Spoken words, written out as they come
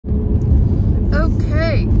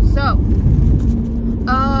Okay, so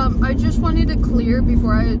I just wanted to clear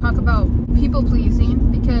before I talk about people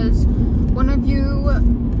pleasing, because one of you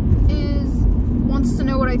wants to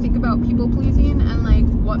know what I think about people pleasing and like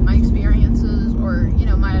what my experiences or, you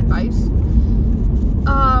know, my advice.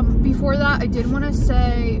 Before that, I did want to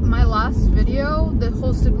say my last video, the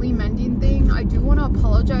whole sibling mending thing, I do want to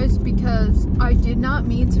apologize because I did not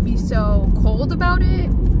mean to be so cold about it,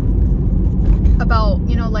 about,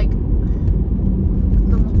 you know, like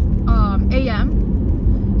the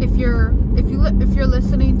AM. If you're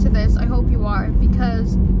listening to this, I hope you are,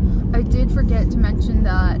 because I did forget to mention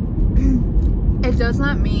that it does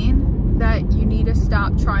not mean that you need to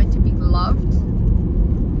stop trying to be loved,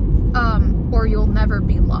 or you'll never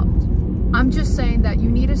be loved. I'm just saying that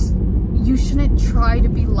you shouldn't try to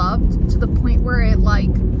be loved to the point where it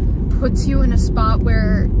like puts you in a spot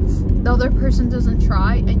where the other person doesn't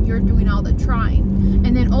try and you're doing all the trying.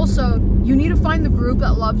 And then also, you need to find the group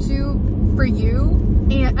that loves you for you.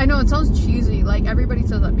 And I know it sounds cheesy, like everybody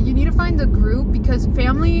says that, but you need to find the group, because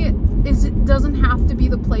family doesn't have to be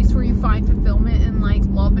the place where you find fulfillment in like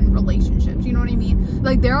love and relationships. You know what I mean?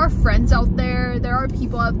 Like, there are friends out there, there are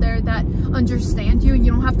people out there that understand you, and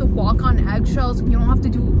you don't have to walk on eggshells, and you don't have to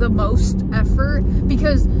do the most effort,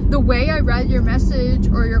 because the way I read your message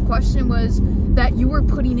or your question was that you were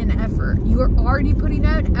putting in effort. You were already putting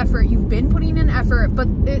in effort. You've been putting in effort, but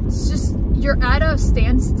it's just, you're at a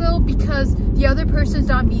standstill because the other person's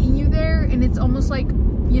not meeting you there, and it's almost like,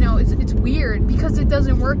 you know, it's weird because it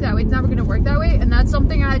doesn't work that way. It's never going to work that way, and that's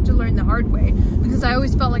something I had to learn the hard way, because I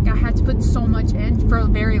always felt like I had to put so much in for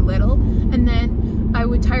very little, and then I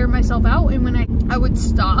would tire myself out, and when I would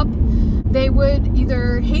stop, they would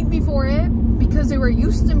either hate me for it because they were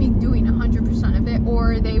used to me doing 100% of it,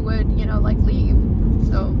 or they would, you know, like leave.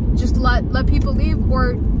 So just let people leave,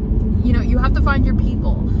 or, you know, you have to find your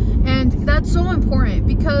people. And that's so important,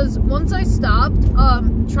 because once I stopped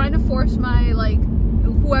trying to force my, like,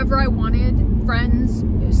 whoever I wanted, friends,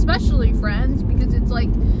 especially friends, because it's like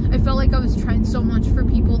I felt like I was trying so much for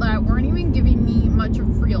people that weren't even giving me much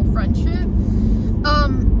of real friendship.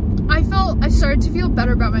 I started to feel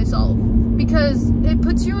better about myself, because it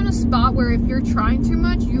puts you in a spot where if you're trying too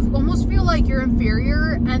much, you almost feel like you're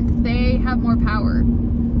inferior and they have more power,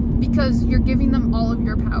 because you're giving them all of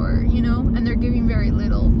your power, you know, and they're giving very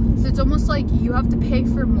little. So it's almost like you have to pay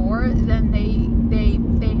for more than they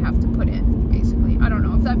have to put in, basically. I don't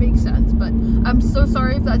know if that makes sense, but I'm so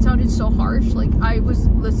sorry if that sounded so harsh. Like, I was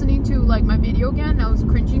listening to like my video again, and I was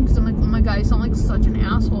cringing because I'm like, oh my god, I sound like such an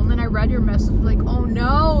asshole. And then I read your message like, oh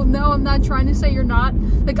no, I'm not trying to say you're not,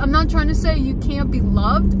 like, I'm not trying to say you can't be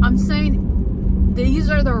loved. I'm saying these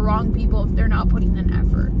are the wrong people if they're not putting in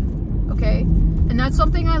effort, okay? And that's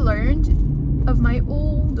something I learned of my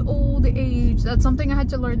old age. That's something I had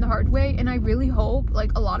to learn the hard way, and I really hope,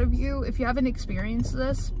 like, a lot of you, if you haven't experienced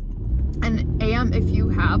this, and if you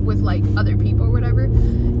have with like other people or whatever,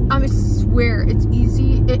 I swear it's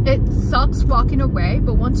easy. It sucks walking away,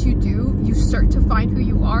 but once you do, you start to find who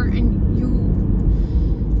you are, and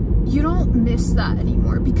you don't miss that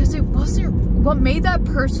anymore, because it wasn't what made that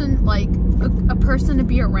person like a person to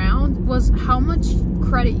be around, was how much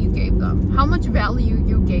credit you gave them, how much value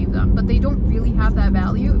you gave them. But they don't really have that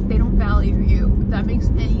value if they don't value you, if that makes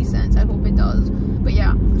any sense. I hope it does. But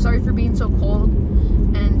yeah, I'm sorry for being so cold,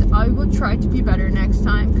 and I will try to be better next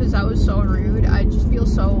time, because that was so rude. I just feel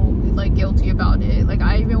so like guilty about it. Like,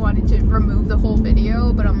 I even wanted to remove the whole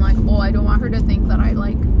video, but I'm like, oh, I don't want her to think that I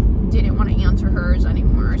like didn't want to answer hers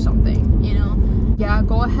anymore or something, you know? Yeah,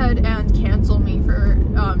 go ahead and cancel me for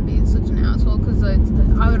being such an asshole, because I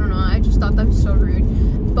don't know, I just thought that was so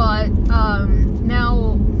rude. But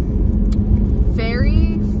now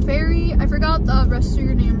Fairy, I forgot the rest of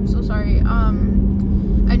your name, I'm so sorry.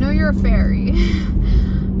 I know you're a fairy.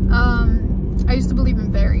 I used to believe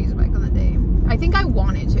in fairies back in the day. I think I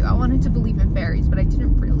wanted to believe in fairies, but I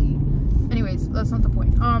didn't really. Anyways, that's not the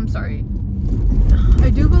point. Sorry. I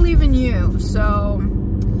do believe in you, so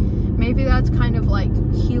maybe that's kind of like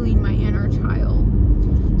healing my inner child.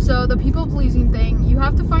 So the people pleasing thing, you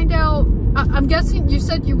have to find out. I'm guessing you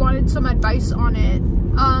said you wanted some advice on it,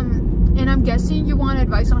 and I'm guessing you want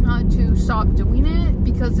advice on how to stop doing it,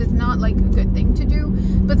 because it's not like a good thing to do.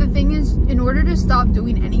 But the thing is, in order to stop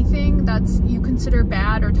doing anything that's you consider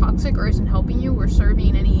bad or toxic or isn't helping you or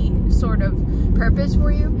serving any sort of purpose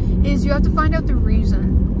for you, is you have to find out the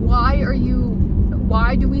reason. Why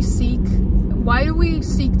why do we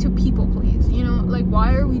seek to people please? You know, like,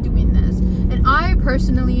 why are we doing this? And I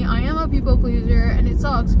personally, I am a people pleaser, and it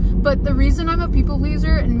sucks, but the reason I'm a people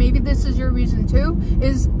pleaser, and maybe this is your reason too,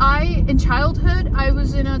 is in childhood, I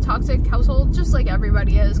was in a toxic household, just like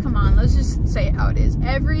everybody is. Come on, let's just say it how it is.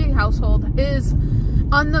 Every household is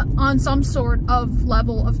on some sort of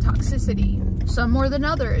level of toxicity, some more than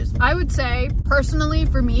others. I would say, personally,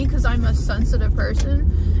 for me, because I'm a sensitive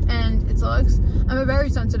person, and it sucks, I'm a very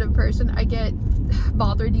sensitive person. I get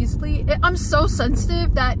bothered easily. I'm so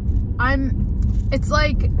sensitive that it's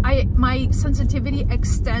like my sensitivity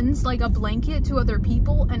extends like a blanket to other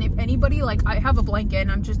people, and if anybody, like, I have a blanket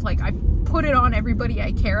and I'm just like, I put it on everybody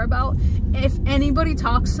I care about. If anybody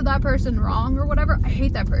talks to that person wrong or whatever, I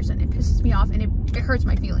hate that person. It pisses me off, and it hurts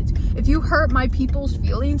my feelings. If you hurt my people's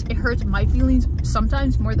feelings, it hurts my feelings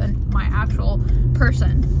sometimes more than my actual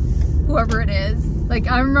person, whoever it is. Like,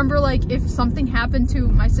 I remember, like, if something happened to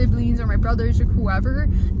my siblings or my brothers or whoever,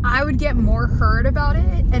 I would get more hurt about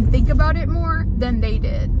it and think about it more than they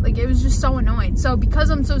did. Like, it was just so annoying. So because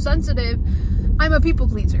I'm so sensitive, I'm a people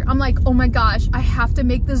pleaser. I'm like, oh my gosh, I have to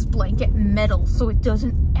make this blanket metal so it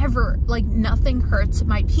doesn't ever, like, nothing hurts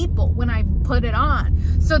my people when I put it on.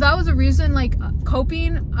 So that was a reason, like,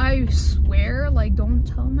 coping, I swear, like, don't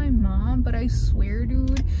tell my mom, but I swear,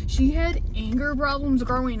 dude, she had anger problems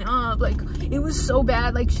growing up. Like, it was so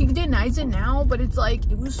bad. Like, she denies it now, but it's like,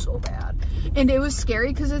 it was so bad. And it was scary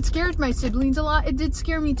because it scared my siblings a lot. It did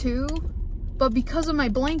scare me too, but because of my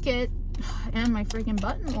blanket, and my freaking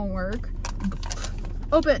button won't work.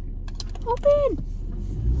 Open!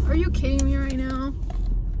 Open! Are you kidding me right now?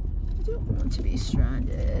 I don't want to be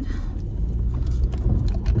stranded.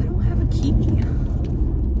 I don't have a key.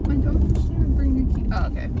 I don't even bring a key. Oh,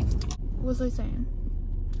 okay. What was I saying?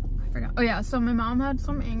 I forgot. Oh yeah, so my mom had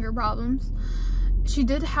some anger problems. She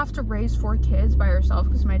did have to raise 4 kids by herself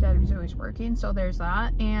because my dad was always working, so there's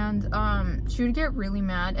that. And she would get really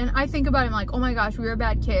mad, and I think about it, I'm like, oh my gosh, we were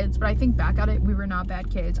bad kids, but I think back at it, we were not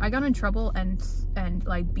bad kids. I got in trouble and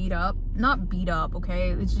like beat up, not beat up,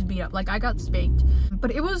 okay, it's just beat up, like I got spanked,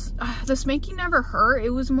 but it was the spanking never hurt.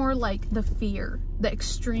 It was more like the fear, the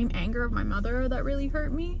extreme anger of my mother that really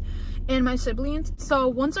hurt me and my siblings. So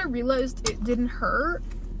once I realized it didn't hurt,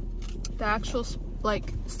 the actual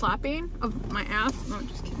like slapping of my ass, no, I'm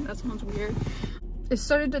just kidding, that sounds weird, it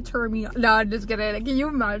started to turn me on. No, I'm just kidding. Can you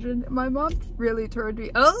imagine? My mom really turned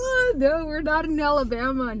me, oh no, we're not in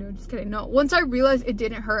Alabama. No, just kidding. No, once I realized it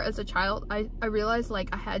didn't hurt as a child, I realized like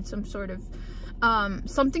I had some sort of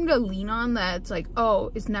something to lean on that's like,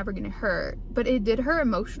 oh, it's never gonna hurt, but it did hurt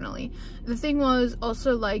emotionally. The thing was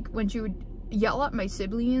also, like, when she would yell at my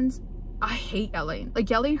siblings, I hate yelling.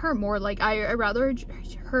 Like, yelling hurt more. Like, I rather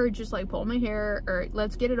her just like pull my hair or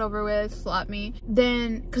let's get it over with, slap me,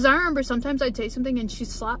 then, because I remember sometimes I'd say something and she'd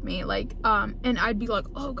slap me, like, and I'd be like,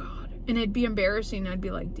 oh god, and it'd be embarrassing. I'd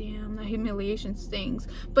be like, damn, that humiliation stings.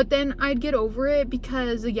 But then I'd get over it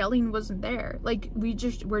because the yelling wasn't there. Like,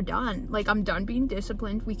 we're done. Like, I'm done being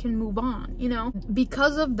disciplined, we can move on, you know?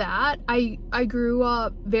 Because of that, I grew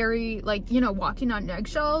up very, like, you know, walking on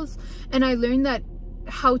eggshells, and I learned that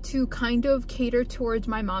how to kind of cater towards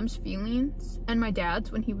my mom's feelings and my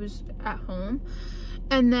dad's when he was at home,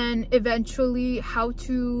 and then eventually how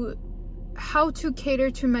to cater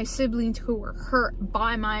to my siblings who were hurt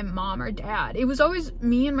by my mom or dad. It was always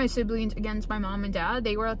me and my siblings against my mom and dad.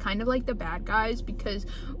 They were kind of like the bad guys because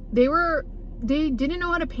they didn't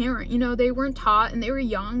know how to parent, you know, they weren't taught, and they were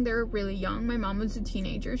young. They were really young. My mom was a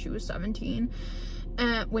teenager, she was 17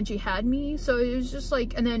 when she had me, so it was just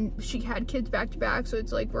like, and then she had kids back to back, so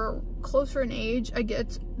it's like we're closer in age. I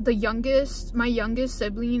get my youngest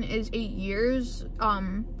sibling is 8 years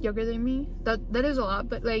younger than me. That is a lot,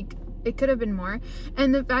 but like it could have been more.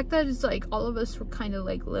 And the fact that it's like all of us were kind of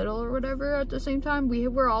like little or whatever at the same time, we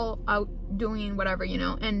were all out doing whatever, you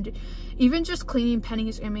know. And even just cleaning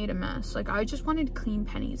pennies, I made a mess. Like, I just wanted to clean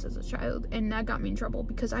pennies as a child, and that got me in trouble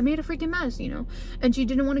because I made a freaking mess, you know. And she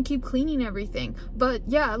didn't want to keep cleaning everything. But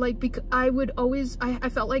yeah, like, because I would always, I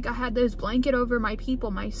felt like I had this blanket over my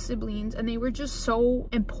people, my siblings, and they were just so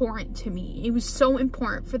important to me. It was so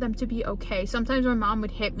important for them to be okay. Sometimes my mom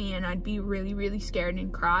would hit me and I'd be really, really scared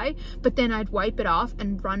and cry, but then I'd wipe it off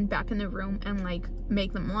and run back in the room and like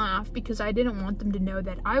make them laugh, because I didn't want them to know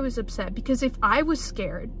that I was upset. Because if I was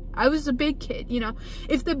scared, I was a big kid, you know,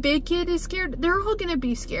 if the big kid is scared, they're all gonna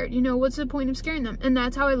be scared, you know. What's the point of scaring them? And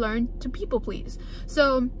that's how I learned to people please.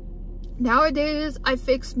 So nowadays I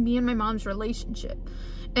fixed me and my mom's relationship,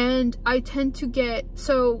 and I tend to get,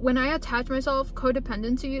 so when I attach myself,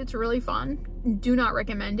 codependency, it's really fun do not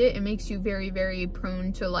recommend it. It makes you very, very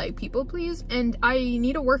prone to like people please, and I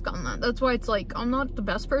need to work on that. That's why it's like I'm not the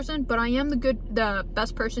best person, but I am the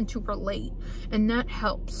best person to relate, and that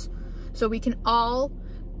helps. So we can all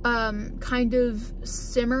kind of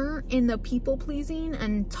simmer in the people pleasing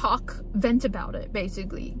and vent about it,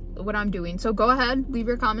 basically what I'm doing. So go ahead, leave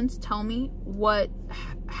your comments, tell me, what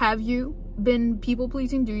have you been people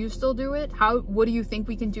pleasing? Do you still do it? What do you think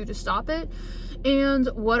we can do to stop it? And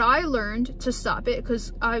what I learned to stop it,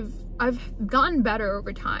 because I've gotten better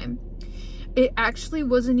over time. It actually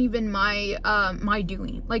wasn't even my my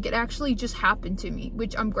doing. Like, it actually just happened to me,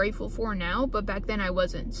 which I'm grateful for now, but back then I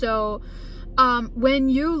wasn't. So when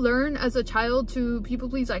you learn as a child to people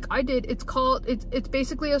please like I did, it's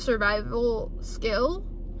basically a survival skill,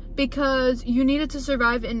 because you needed to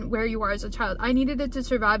survive in where you are as a child. I needed it to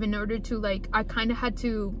survive in order to, like, I kind of had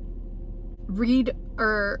to read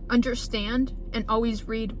or understand and always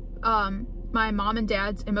read my mom and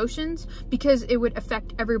dad's emotions, because it would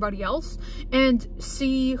affect everybody else, and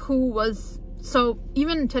see who was. So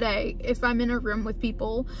even today, if I'm in a room with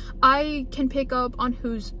people, I can pick up on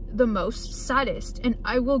who's the most saddest, and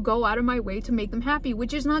I will go out of my way to make them happy,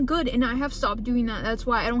 which is not good, and I have stopped doing that. That's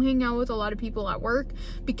why I don't hang out with a lot of people at work,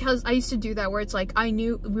 because I used to do that, where it's like I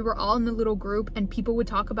knew we were all in a little group and people would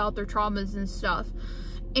talk about their traumas and stuff,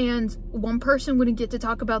 and one person wouldn't get to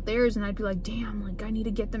talk about theirs, and I'd be like, damn, like I need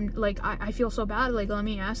to get them, like I feel so bad, like let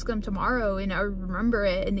me ask them tomorrow, and I remember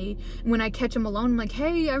it. And when I catch them alone, I'm like,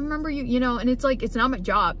 hey, I remember you, you know. And it's like, it's not my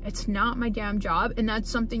job, it's not my damn job, and that's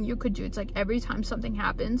something you could do. It's like every time something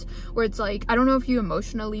happens where it's like, I don't know if you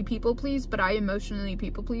emotionally people please, but I emotionally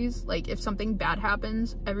people please. Like, if something bad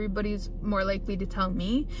happens, everybody's more likely to tell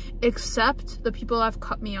me, except the people that have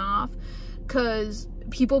cut me off, because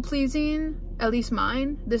people pleasing, at least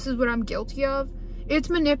mine, this is what I'm guilty of. It's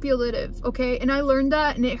manipulative, okay? And I learned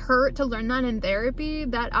that, and it hurt to learn that in therapy,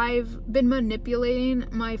 that I've been manipulating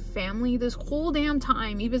my family this whole damn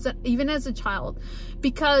time, even as a child,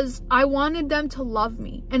 because I wanted them to love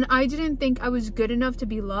me, and I didn't think I was good enough to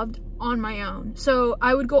be loved on my own. So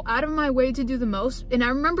I would go out of my way to do the most. And I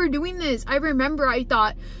remember doing this. I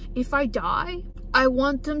thought, if I die, I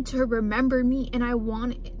want them to remember me, and I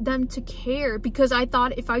want them to care, because I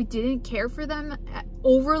thought if I didn't care for them,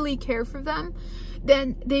 overly care for them,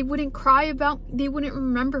 then they wouldn't they wouldn't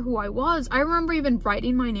remember who I was. I remember even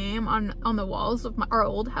writing my name on the walls of our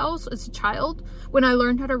old house as a child. When I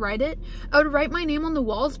learned how to write it, I would write my name on the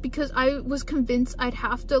walls, because I was convinced I'd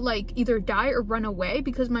have to, like, either die or run away,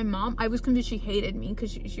 because my mom, I was convinced she hated me,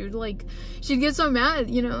 because she would, like, she'd get so mad,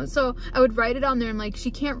 you know. So I would write it on there, and like,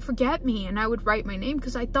 she can't forget me, and I would write my name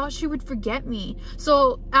because I thought she would forget me.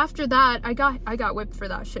 So after that, I got whipped for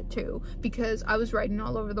that shit too, because I was writing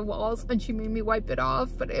all over the walls, and she made me wipe it off.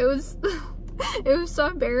 But it was it was so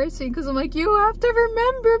embarrassing, because I'm like, you have to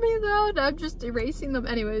remember me though, and I'm just erasing them.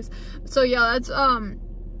 Anyways, so yeah, that's I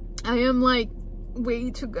am like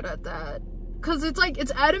way too good at that, because it's like,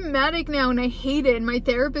 it's automatic now, and I hate it. And my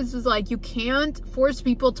therapist was like, you can't force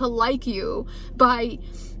people to like you by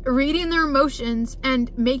reading their emotions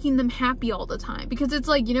and making them happy all the time, because it's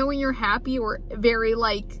like, you know, when you're happy or very,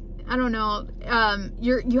 like, I don't know,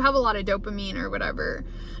 you have a lot of dopamine or whatever,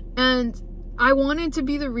 and I wanted to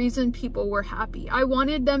be the reason people were happy. I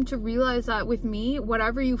wanted them to realize that with me,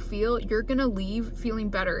 whatever you feel, you're gonna leave feeling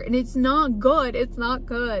better. And it's not good. It's not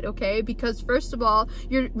good, okay? Because first of all,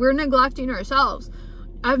 we're neglecting ourselves.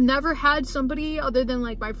 I've never had somebody other than,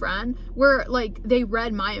 like, my friend where, like, they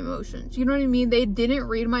read my emotions. You know what I mean? They didn't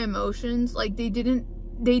read my emotions. Like, they didn't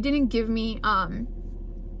give me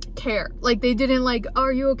care. Like, they didn't, like,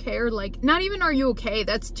 are you okay? Or, like, not even are you okay?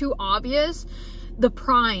 That's too obvious. The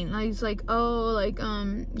prying, I was like, oh, like,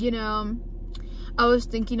 you know, I was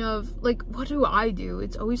thinking of, like, what do I do?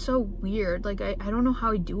 It's always so weird. Like, I don't know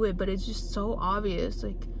how I do it, but it's just so obvious.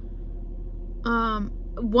 Like,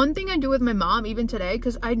 one thing I do with my mom, even today,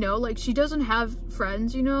 because I know, like, she doesn't have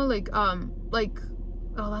friends, you know, like, oh,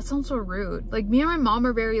 that sounds so rude. Like, me and my mom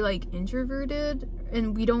are very, like, introverted,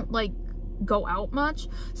 and we don't, like, go out much,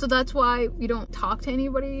 so that's why we don't talk to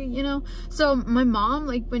anybody, you know. So my mom,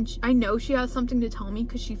 like, when I know she has something to tell me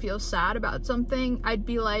because she feels sad about something, I'd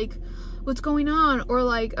be like, what's going on? Or,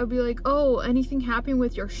 like, I'd be like, oh, anything happening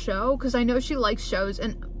with your show? Because I know she likes shows.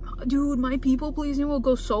 And dude, my people pleasing will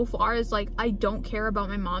go so far as, like, I don't care about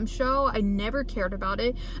my mom's show. I never cared about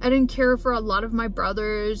it. I didn't care for a lot of my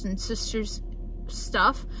brothers and sisters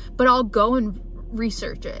stuff, but I'll go and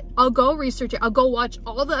research it. I'll go research it. I'll go watch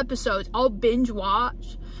all the episodes. I'll binge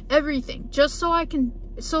watch everything, just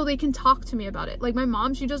so they can talk to me about it. Like, my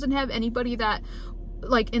mom, she doesn't have anybody that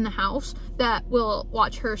like in the house that will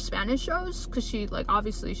watch her Spanish shows, because she, like,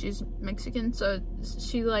 obviously she's Mexican, so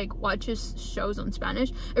she like watches shows on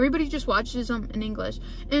Spanish. Everybody just watches them in English,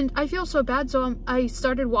 and I feel so bad, so I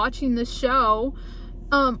started watching this show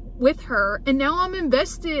with her, and now I'm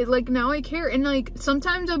invested. Like, now I care, and like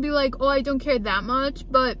sometimes I'll be like, oh, I don't care that much,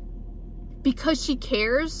 but because she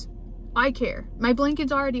cares, I care. My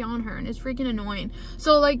blanket's already on her, and it's freaking annoying.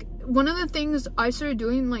 So like, one of the things I started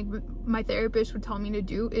doing, like my therapist would tell me to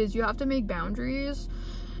do, is you have to make boundaries,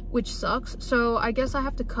 which sucks. So I guess I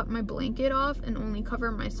have to cut my blanket off and only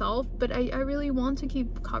cover myself, but I really want to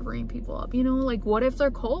keep covering people up, you know? Like, what if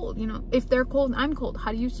they're cold? You know, if they're cold, I'm cold.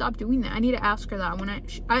 How do you stop doing that? I need to ask her that. When I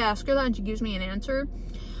ask her that and she gives me an answer,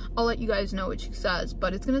 I'll let you guys know what she says,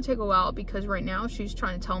 but it's gonna take a while, because right now she's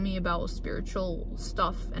trying to tell me about spiritual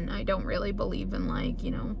stuff, and I don't really believe in, like,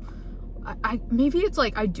 you know, I maybe it's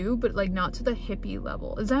like I do, but like not to the hippie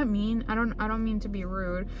level. Does that mean? I don't mean to be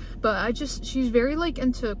rude, but she's very like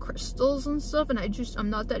into crystals and stuff, and I'm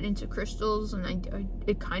not that into crystals, and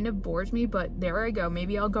it kind of bores me, but there I go.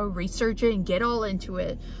 Maybe I'll go research it and get all into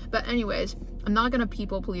it. But anyways, I'm not gonna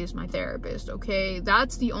people please my therapist, okay?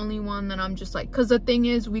 That's the only one that I'm just like, because the thing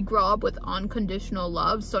is, we grow up with unconditional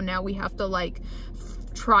love, so now we have to like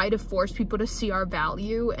try to force people to see our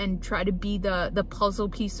value and try to be the puzzle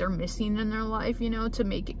piece they're missing in their life, you know, to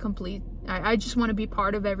make it complete. I just want to be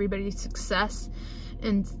part of everybody's success,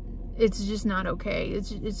 and it's just not okay.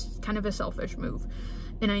 It's kind of a selfish move,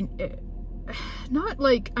 and not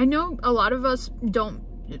like, I know a lot of us don't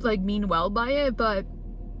like mean well by it, but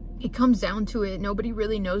it comes down to it. Nobody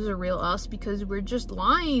really knows the real us, because we're just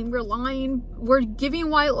lying. We're giving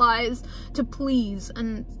white lies to please,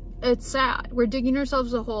 and it's sad. We're digging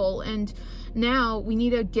ourselves a hole, and now we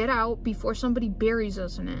need to get out before somebody buries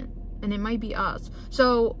us in it, and it might be us.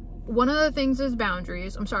 So one of the things is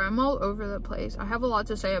boundaries. I'm sorry, I'm all over the place. I have a lot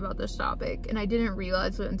to say about this topic, and I didn't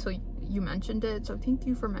realize it until you mentioned it, so thank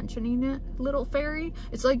you for mentioning it, little fairy.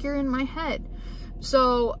 It's like you're in my head.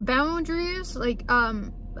 So boundaries, like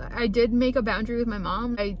I did make a boundary with my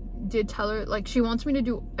mom. I did tell her, like, she wants me to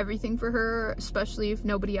do everything for her, especially if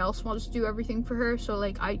nobody else wants to do everything for her. So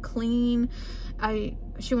like, I clean,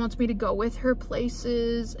 she wants me to go with her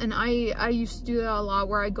places, and I used to do that a lot,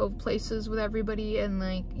 where I go places with everybody, and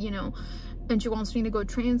like, you know, and she wants me to go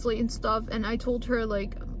translate and stuff, and I told her,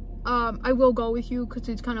 like, I will go with you, because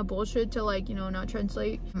it's kind of bullshit to, like, you know, not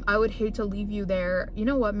translate. I would hate to leave you there. You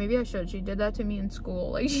know what, maybe I should. She did that to me in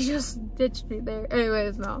school. Like, she just ditched me there.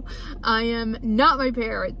 Anyways, no, I am not my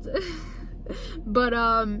parents. But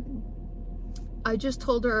I just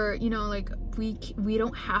told her, you know, like, we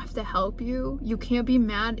don't have to help you. You can't be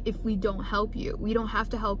mad if we don't help you. We don't have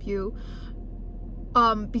to help you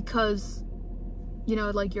because, you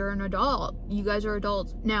know, like, you're an adult. You guys are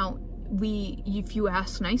adults now. If you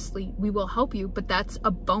ask nicely, we will help you, but that's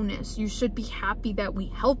a bonus. You should be happy that we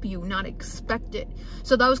help you, not expect it.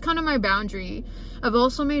 So that was kind of my boundary. I've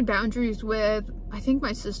also made boundaries with, I think,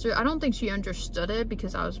 my sister. I don't think she understood it,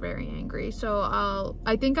 because I was very angry. So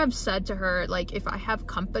I think I've said to her, like, if I have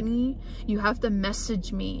company, you have to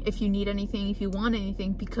message me if you need anything, if you want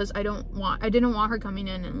anything, because I didn't want her coming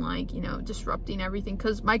in and, like, you know, disrupting everything,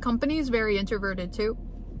 because my company is very introverted too.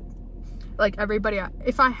 Like, everybody,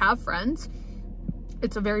 if I have friends,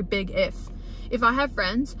 it's a very big if I have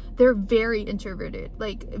friends, they're very introverted,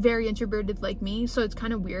 like me. So it's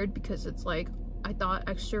kind of weird, because it's like, I thought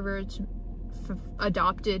extroverts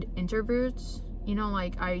adopted introverts, you know,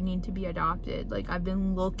 like, I need to be adopted. Like, I've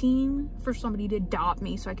been looking for somebody to adopt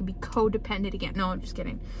me so I can be codependent again. No, I'm just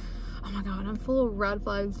kidding. Oh my god, I'm full of red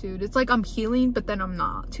flags, dude. It's like I'm healing, but then I'm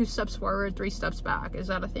not. 2 steps forward, 3 steps back. Is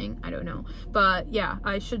that a thing? I don't know. But yeah,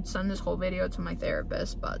 I should send this whole video to my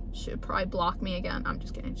therapist, but she'll probably block me again. I'm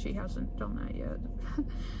just kidding. She hasn't done that yet.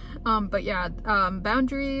 But yeah,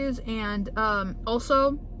 boundaries, and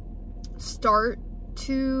also start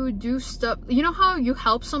to do stuff. You know how you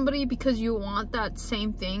help somebody because you want that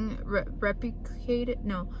same thing replicated?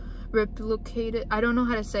 I don't know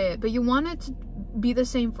how to say it, but you want it to be the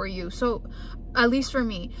same for you. So at least for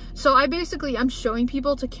me, so I'm showing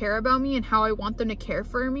people to care about me and how I want them to care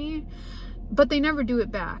for me, but they never do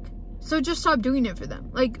it back. So just stop doing it for them.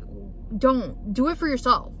 Like, don't do it for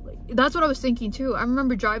yourself. Like, that's what I was thinking too. I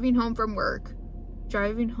remember driving home from work,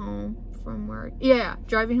 sorry, a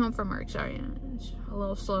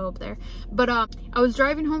little slow up there, but I was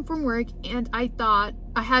driving home from work, and I thought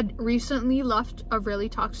I had recently left a really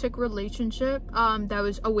toxic relationship that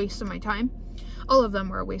was a waste of my time. All of them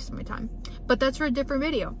were a waste of my time, but that's for a different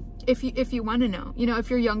video. if you want to know, you know, if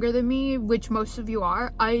you're younger than me, which most of you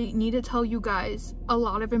are, I need to tell you guys a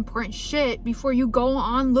lot of important shit before you go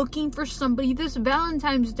on looking for somebody this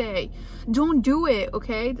Valentine's Day. Don't do it,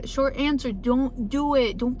 okay? The short answer, don't do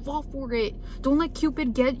it. Don't fall for it. Don't let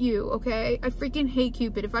Cupid get you, okay? I freaking hate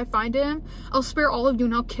Cupid. If I find him, I'll spare all of you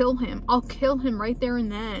and I'll kill him. I'll kill him right there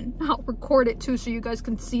and then. I'll record it too so you guys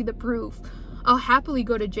can see the proof. I'll happily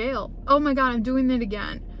go to jail. Oh my god, I'm doing it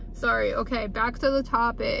again. Sorry. Okay, back to the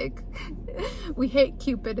topic. We hate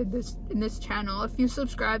Cupid in this channel. If you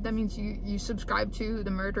subscribe, that means you subscribe to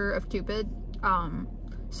the murder of Cupid.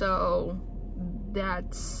 So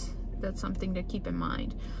that's something to keep in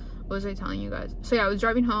mind. What was I telling you guys? So yeah, I was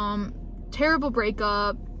driving home. Terrible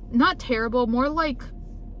breakup. Not terrible, more like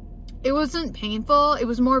it wasn't painful. It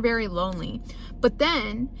was more very lonely. But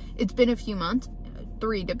then it's been a few months,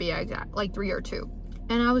 3 to be exact, like 3 or 2.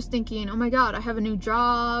 And I was thinking, oh my god, I have a new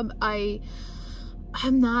job. I'm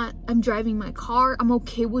driving my car. I'm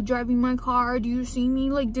okay with driving my car. Do you see me?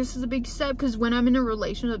 Like, this is a big step. Because when I'm in a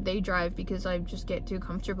relationship, they drive because I just get too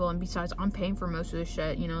comfortable. And besides, I'm paying for most of the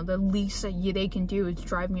shit. You know, the least that they can do is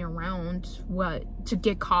drive me around. What? To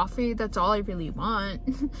get coffee? That's all I really want.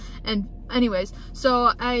 And anyways,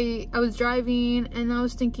 so I was driving and I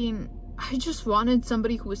was thinking, I just wanted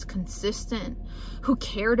somebody who was consistent, who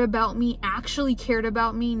cared about me, actually cared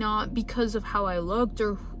about me, not because of how I looked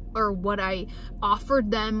or what I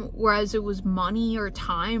offered them, whereas it was money or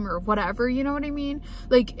time or whatever, you know what I mean?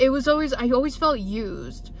 Like, I always felt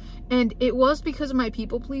used. And it was because of my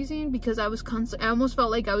people pleasing, because I almost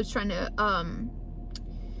felt like I was trying to,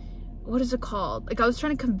 what is it called? Like, I was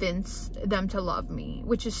trying to convince them to love me,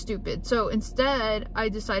 which is stupid. So instead, I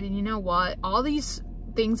decided, you know what? All these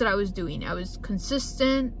things that I was doing, I was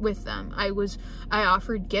consistent with them. I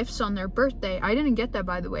offered gifts on their birthday. I didn't get that,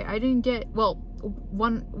 by the way. I didn't get, well,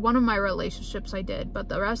 one of my relationships I did, but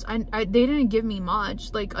the rest, they didn't give me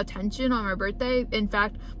much, like, attention on my birthday. In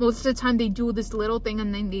fact, most of the time they do this little thing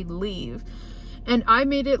and then they leave. And I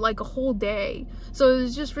made it like a whole day. So it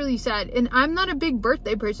was just really sad. And I'm not a big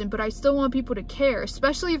birthday person, but I still want people to care,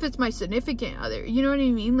 especially if it's my significant other. You know what I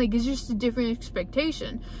mean? Like, it's just a different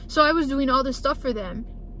expectation. So I was doing all this stuff for them,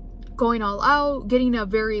 going all out, getting a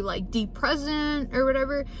very like deep present or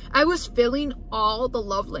whatever. I was feeling all the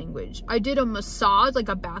love language. I did a massage, like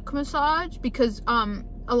a back massage, because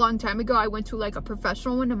a long time ago I went to like a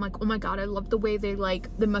professional one. I'm like, oh my god, I love the way they like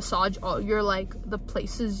the massage all your like the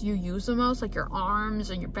places you use the most, like your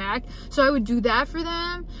arms and your back. So I would do that for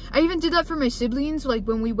them. I even did that for my siblings. Like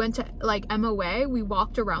when we went to like MOA, we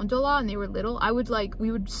walked around a lot and they were little.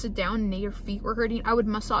 We would sit down and their feet were hurting. I would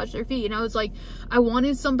massage their feet, and I was like, I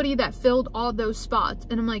wanted somebody that filled all those spots.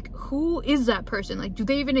 And I'm like, who is that person? Like, do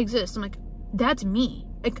they even exist? I'm like, that's me.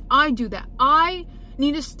 Like, I do that. I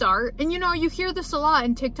need to start, and you know, you hear this a lot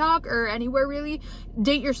in TikTok or anywhere really,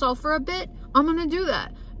 date yourself for a bit. I'm gonna do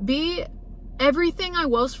that. Be everything I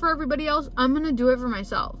was for everybody else, I'm gonna do it for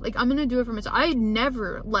myself. Like, I'm gonna do it for myself. I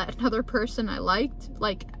never let another person I liked,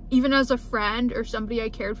 like even as a friend or somebody I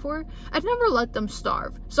cared for, I'd never let them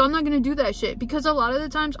starve. So I'm not gonna do that shit, because a lot of the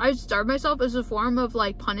times I starve myself as a form of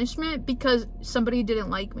like punishment because somebody didn't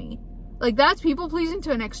like me. Like, that's people pleasing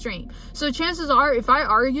to an extreme. So chances are, if I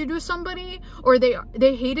argued with somebody or they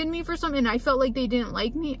hated me for something and I felt like they didn't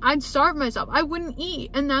like me, I'd starve myself. I wouldn't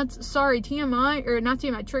eat. And that's, sorry, TMI, or not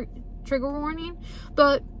TMI, trigger warning.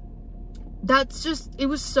 But that's just, it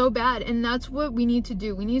was so bad. And that's what we need to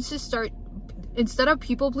do. We need to start, instead of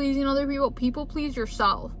people pleasing other people please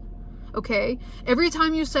yourself. Okay, every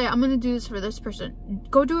time you say, I'm gonna do this for this person,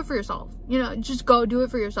 go do it for yourself. You know, just go do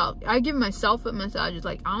it for yourself. I give myself a massage. It's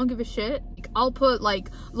like, I don't give a shit. Like, I'll put like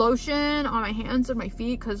lotion on my hands and my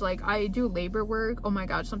feet, because like I do labor work. Oh my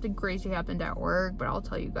god, something crazy happened at work, but I'll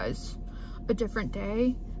tell you guys a different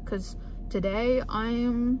day, because today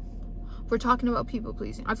we're talking about people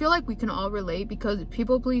pleasing. I feel like we can all relate, because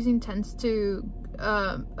people pleasing tends to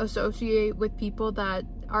associate with people that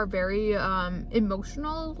are very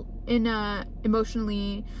emotional,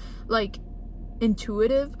 emotionally like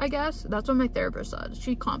intuitive, I guess. That's what my therapist said.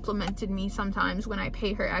 She complimented me sometimes when I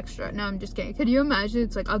pay her extra. No, I'm just kidding. Could you imagine?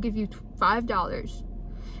 It's like, I'll give you $5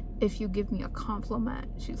 if you give me a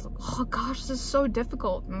compliment. She's like, oh gosh, this is so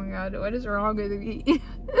difficult. Oh my god, what is wrong with me?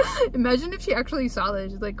 Imagine if she actually saw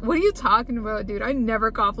this. She's like, what are you talking about, dude? I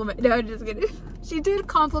never compliment. No, I'm just kidding. She did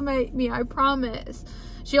compliment me, I promise.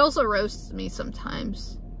 She also roasts me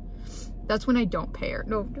sometimes. That's when I don't pay her.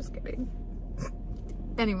 No, I'm just kidding.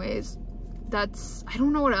 Anyways, that's, I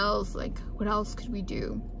don't know what else, like, what else could we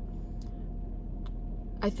do?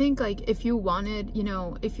 I think, like, if you wanted, you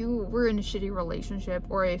know, if you were in a shitty relationship,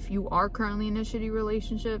 or if you are currently in a shitty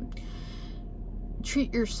relationship,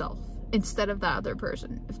 treat yourself instead of that other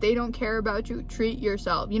person. If they don't care about you, treat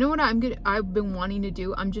yourself. You know what I've been wanting to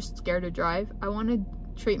do? I'm just scared to drive. I want to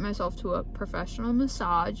treat myself to a professional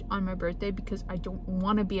massage on my birthday because I don't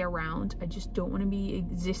want to be around. I just don't want to be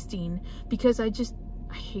existing because I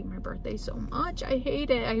hate my birthday so much. I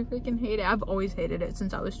hate it. I freaking hate it. I've always hated it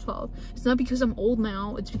since I was 12. It's not because I'm old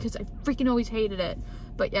now. It's because I freaking always hated it.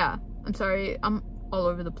 But yeah, I'm sorry. I'm all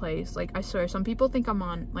over the place. Like, I swear, some people think I'm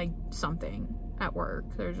on, like, something at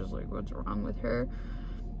work. They're just like, what's wrong with her?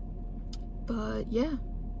 But yeah.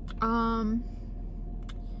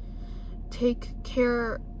 Take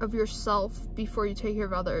care of yourself before you take care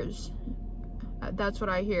of others. That's what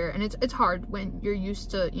I hear. And it's hard when you're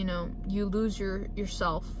used to, you know, you lose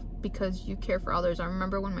yourself because you care for others. I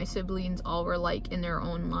remember when my siblings all were like in their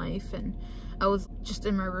own life, and I was just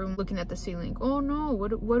in my room looking at the ceiling. Oh no, what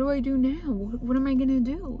do I do now? What am I gonna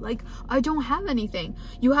do? Like, I don't have anything.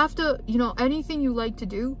 You have to, you know, anything you like to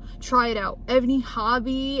do, try it out. Any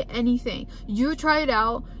hobby, anything. You try it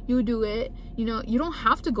out, you do it. You know, you don't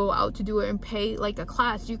have to go out to do it and pay like a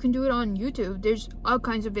class. You can do it on YouTube. There's all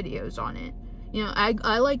kinds of videos on it. You know,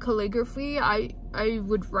 I like calligraphy. I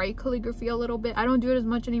would write calligraphy a little bit. I don't do it as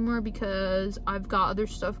much anymore because I've got other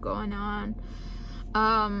stuff going on.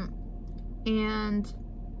 And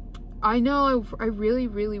I know I really,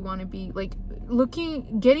 really want to be, like,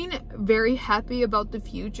 getting very happy about the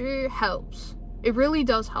future helps. It really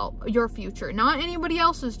does help your future. Not anybody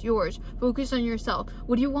else's, yours. Focus on yourself.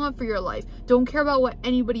 What do you want for your life? Don't care about what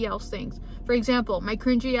anybody else thinks. For example, my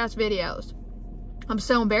cringy ass videos. I'm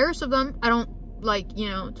so embarrassed of them. I don't, like, you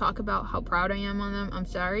know, talk about how proud I am on them. I'm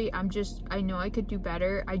sorry. I know I could do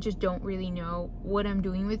better. I just don't really know what I'm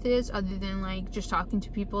doing with this other than, like, just talking to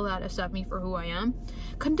people that accept me for who I am.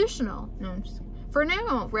 Conditional. No, I'm just, for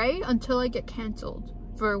now, right? Until I get canceled.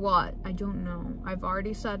 For what? I don't know. I've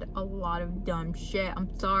already said a lot of dumb shit. I'm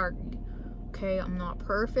sorry. Okay, I'm not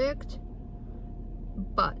perfect.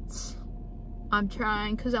 But I'm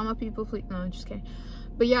trying because I'm a people pleaser. No, I'm just kidding.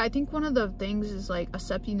 But yeah, I think one of the things is, like,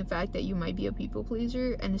 accepting the fact that you might be a people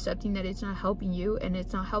pleaser and accepting that it's not helping you and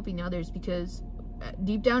it's not helping others, because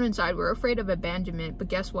deep down inside we're afraid of abandonment. But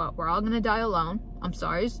guess what? We're all gonna die alone. I'm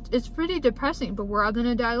sorry, it's pretty depressing, but we're all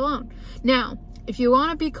gonna die alone. Now, if you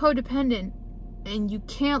want to be codependent and you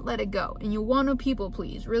can't let it go and you want to people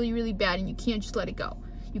please really, really bad and you can't just let it go,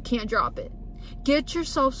 you can't drop it, get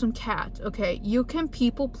yourself some cats. Okay, you can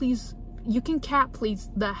people please. You can cat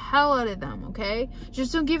please the hell out of them, okay?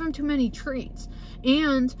 Just don't give them too many treats.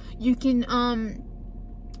 And you can,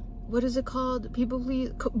 what is it called? People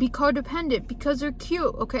please, be codependent because they're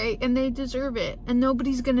cute, okay? And they deserve it. And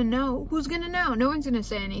nobody's gonna know. Who's gonna know? No one's gonna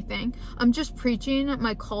say anything. I'm just preaching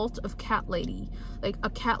my cult of cat lady. Like, a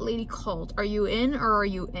cat lady cult. Are you in or are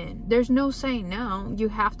you in? There's no saying no. You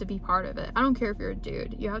have to be part of it. I don't care if you're a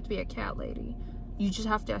dude. You have to be a cat lady. You just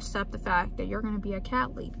have to accept the fact that you're gonna be a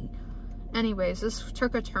cat lady. Anyways, this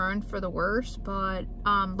took a turn for the worse, but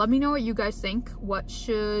let me know what you guys think. What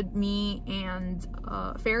should me and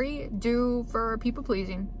Fairy do for people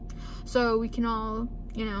pleasing, so we can all,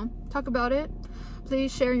 you know, talk about it.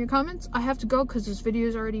 Please share your comments. I have to go because this video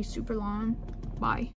is already super long. Bye.